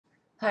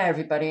Hi,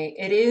 everybody.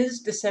 It is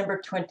December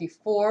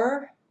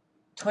 24,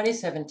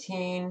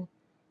 2017.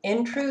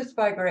 In Truth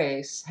by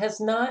Grace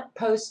has not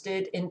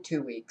posted in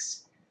 2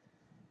 weeks.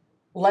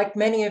 Like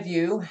many of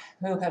you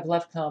who have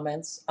left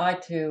comments, I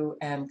too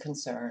am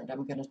concerned.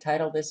 I'm going to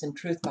title this In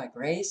Truth by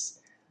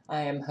Grace.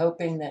 I am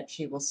hoping that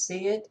she will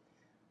see it.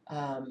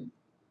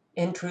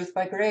 In Truth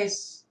by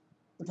Grace,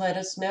 let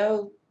us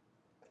know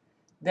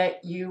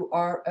that you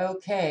are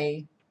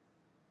okay.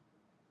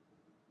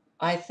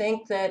 I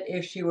think that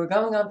if she were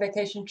going on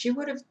vacation, she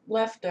would have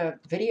left a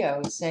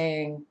video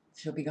saying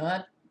she'll be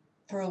gone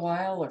for a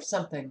while or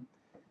something.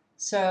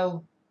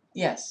 So,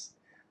 yes,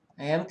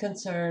 I am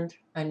concerned.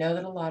 I know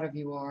that a lot of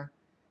you are.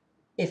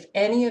 If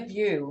any of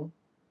you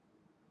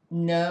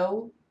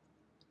know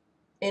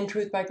In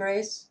Truth by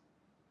Grace,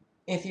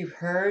 if you've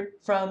heard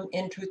from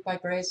In Truth by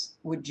Grace,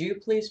 would you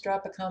please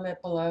drop a comment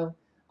below?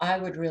 I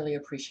would really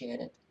appreciate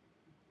it.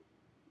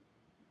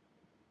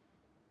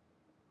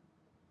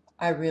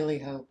 I really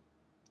hope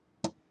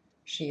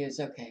she is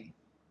okay.